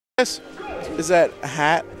guess is that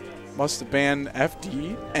Hat must have banned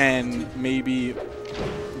FD and maybe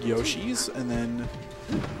Yoshi's, and then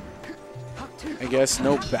I guess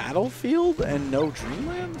no Battlefield and no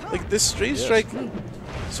Dreamland? Like, this Street Strike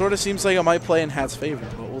sort of seems like it might play in Hat's favor,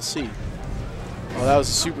 but we'll see. Oh, that was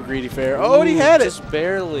a super greedy fair. Oh, and he had it! Just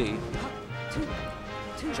barely.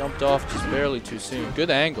 Jumped off just barely too soon. Good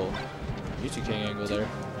angle. UT King angle there.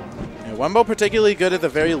 Yeah, Wenbo particularly good at the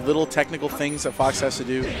very little technical things that Fox has to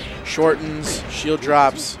do. Shortens, shield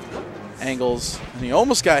drops, angles, and he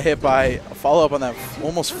almost got hit by a follow-up on that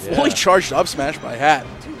almost fully charged up smash by Hat.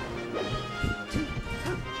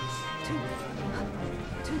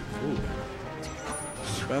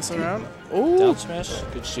 Bouncing around. Ooh. Down smash.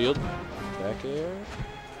 Good shield. Back air.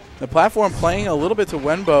 The platform playing a little bit to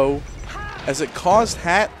Wenbo as it caused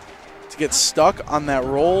Hat to get stuck on that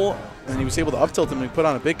roll, and he was able to up tilt him and put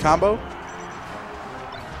on a big combo.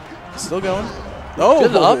 Still going. Oh,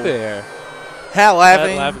 good up air. Hat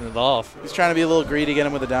laughing. Hat laughing it off. He's trying to be a little greedy, get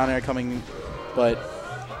him with a down air coming, but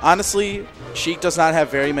honestly, Sheik does not have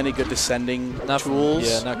very many good descending tools.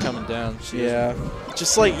 Yeah, not coming down.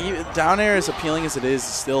 Just like down air, as appealing as it is,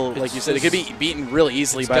 still, like you said, it could be beaten really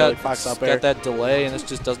easily by like Fox up air. It's got that delay, and this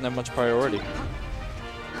just doesn't have much priority.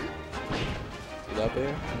 Good up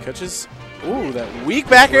air. Catches. Ooh, that weak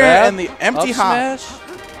back air and the empty hop. Smash.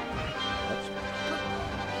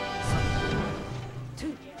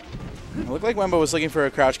 It looked like Wenbo was looking for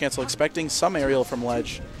a crouch cancel, expecting some aerial from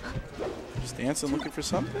ledge. Just dancing, looking for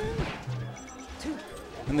something.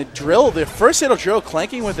 And the drill, the first hit of drill,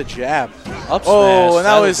 clanking with a jab. Up oh, smash, and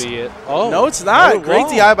that was. No, it's not. Oh, great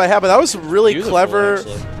DI by Hat, but that was really beautiful, clever,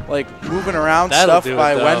 actually. like moving around stuff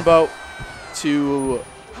by Wenbo to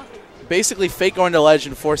basically fake going to ledge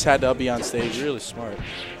and force Hat to be on stage. Really smart.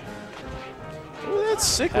 Ooh, that's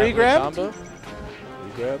sick. Hat Regrab. Combo.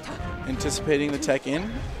 Regrab. Anticipating the tech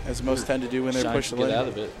in, as most tend to do when they're pushed to get out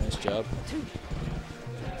of it. Nice job.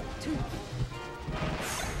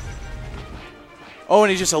 Oh, and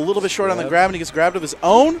he's just a little bit short on the grab, and he gets grabbed with his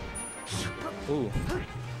own. Ooh.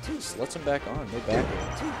 Just lets him back on. No back.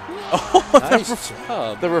 Oh, nice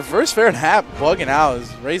job. The reverse fair and Hat bugging out.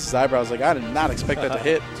 Raised his eyebrows like, I did not expect that to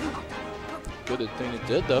hit. Good thing it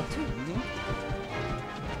did, though.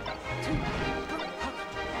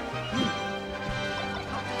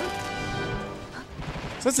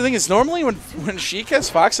 So that's the thing, is normally when Sheik has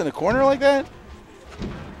Fox in a corner like that,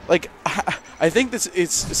 like, I think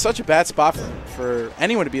it's such a bad spot for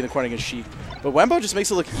anyone to be in the corner against Sheik. But Wenbo just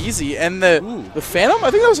makes it look easy. And the Phantom,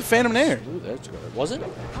 I think that was a Phantom Nair. Ooh, that's good. Was it?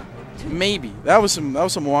 Maybe. That was some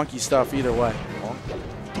wonky stuff either way.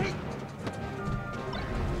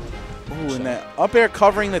 Ooh, and that up air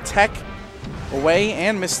covering the tech away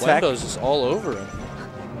and missed tech. Wenbo's just all over him.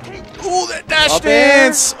 Ooh, that dash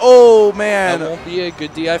dance! Oh, man. That won't be a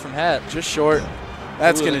good DI from Hat. Just short.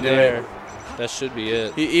 That's going to do it. That should be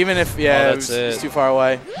it. Even if, it's too far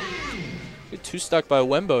away. Get too stuck by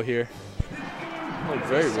Wenbo here. Played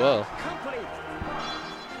very well.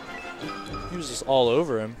 He was just all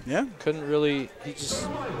over him. Yeah. Couldn't really, he just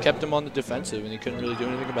kept him on the defensive, and he couldn't really do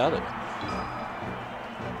anything about it.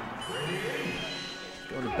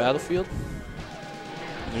 Going to Battlefield.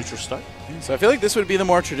 Neutral start. So I feel like this would be the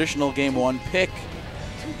more traditional game one pick.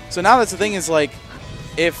 So now that's the thing, is like,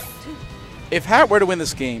 if Hat were to win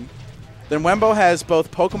this game, then Wenbo has both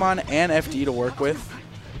Pokemon and FD to work with.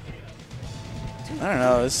 I don't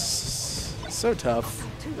know. It's so tough.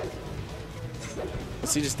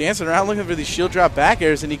 Let's see, just dancing around looking for these shield drop back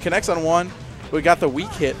airs, and he connects on one. We got the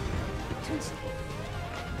weak hit.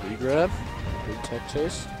 Regrab. Good tech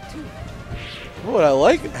chase. Oh, I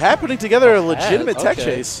like Hat putting together a legitimate tech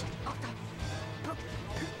chase.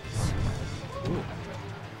 Ooh.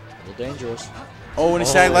 A little dangerous. Oh, and he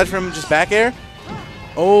snagged ledge from just back air.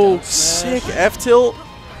 Oh, sick F tilt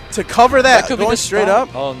to cover that going straight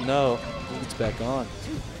up. Oh no, he gets back on.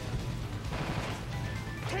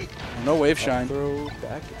 No wave shine. Throw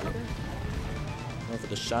back air. Going for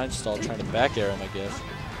the shine stall, trying to back air him, I guess.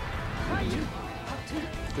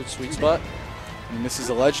 Good sweet spot. He misses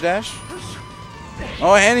the ledge dash.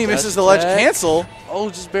 Oh, and he misses the ledge cancel. Oh,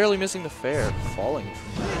 just barely missing the fair, falling.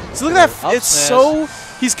 So look at that. It's so,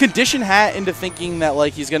 he's conditioned Hat into thinking that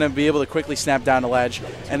like he's going to be able to quickly snap down the ledge,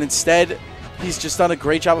 and instead he's just done a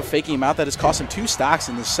great job of faking him out. That has cost him 2 stocks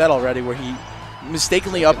in this set already, where he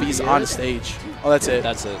mistakenly upbeats on stage. Oh, that's it.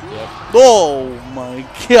 That's it, yep. Oh my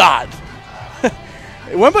god.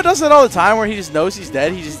 Wenbo does that all the time, where he just knows he's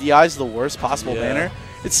dead. He just DIs the worst possible manner.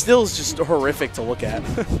 It still is just horrific to look at.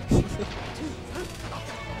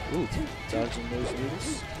 Ooh, dodging those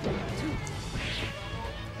noodles.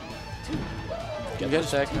 Get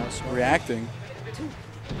attack now. Reacting.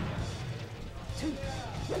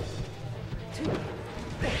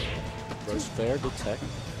 First fair, good tech.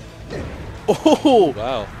 Oh!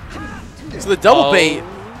 Wow. So the double bait,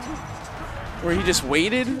 where he just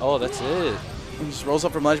waited. Oh, that's it. He just rolls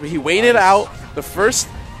up from ledge, but he waited out the first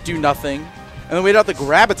do nothing, and then waited out the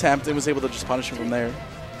grab attempt and was able to just punish him from there.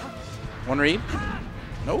 One read.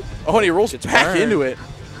 Nope. Oh, and he rolls back burned. into it.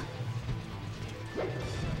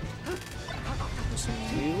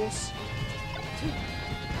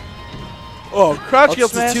 Oh, crouch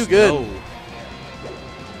kills is too good. No.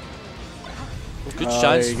 Good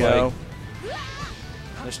shine there you spike. go.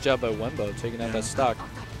 Nice job by Wenbo taking out that stock.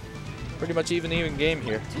 Pretty much even game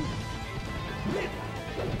here.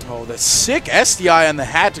 Oh, the sick SDI on the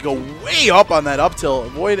hat to go way up on that up tilt.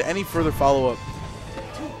 Avoid any further follow-up.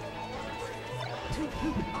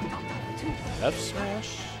 F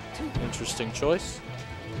smash. Interesting choice.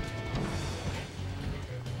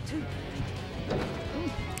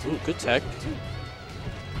 Ooh, good tech.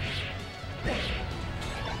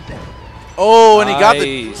 Oh, and he got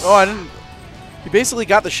the. Nice. Oh, I didn't. He basically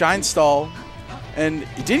got the shine stall, and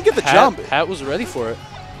he didn't get the jump. Hat was ready for it.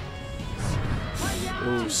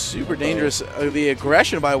 Ooh, super dangerous. The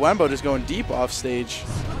aggression by Wenbo just going deep off stage.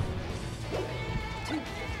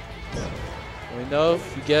 We know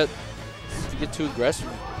if you get too aggressive,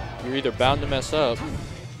 you're either bound to mess up,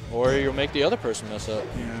 or you'll make the other person mess up.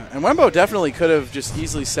 Yeah, and Wenbo definitely could have just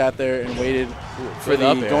easily sat there and waited for the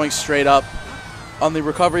up air. going straight up on the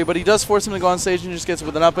recovery, but he does force him to go on stage and just gets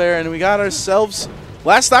with an up air, and we got ourselves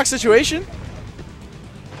last stock situation.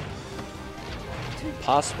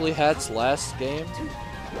 Possibly Hat's last game.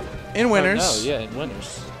 In winners. Oh, no, yeah, in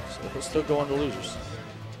winners. So he'll still go on to losers.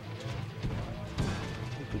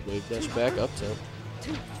 Good wave dash back up tilt.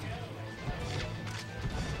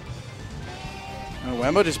 And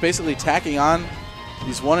Wenbo just basically tacking on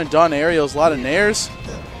these one and done aerials, a lot of nairs.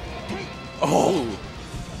 Oh,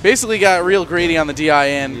 basically got real greedy on the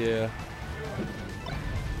DIN. Yeah.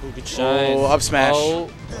 Ooh, good shine. Oh, up smash. Oh,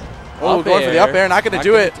 Going for the up air, not going to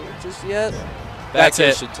do it. Just yet. That's Back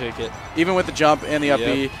air it. should take it. Even with the jump and the up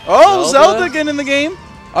B. Yep. Oh, Zelda. Zelda getting in the game.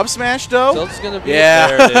 Up smash, though. Zelda's going to be Yeah.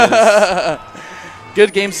 There it is.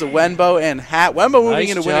 Good games to Wenbo and Hat. Wenbo moving Nice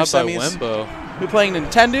into job winner by semis. Wenbo. We're playing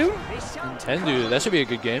Nintendo. Nintendo, that should be a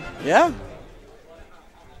good game. Yeah.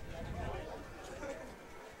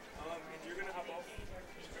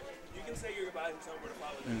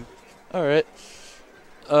 All right.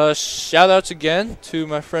 Shout outs again to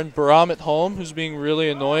my friend Baram at home, who's being really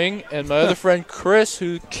annoying, and my other friend Chris,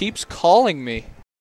 who keeps calling me.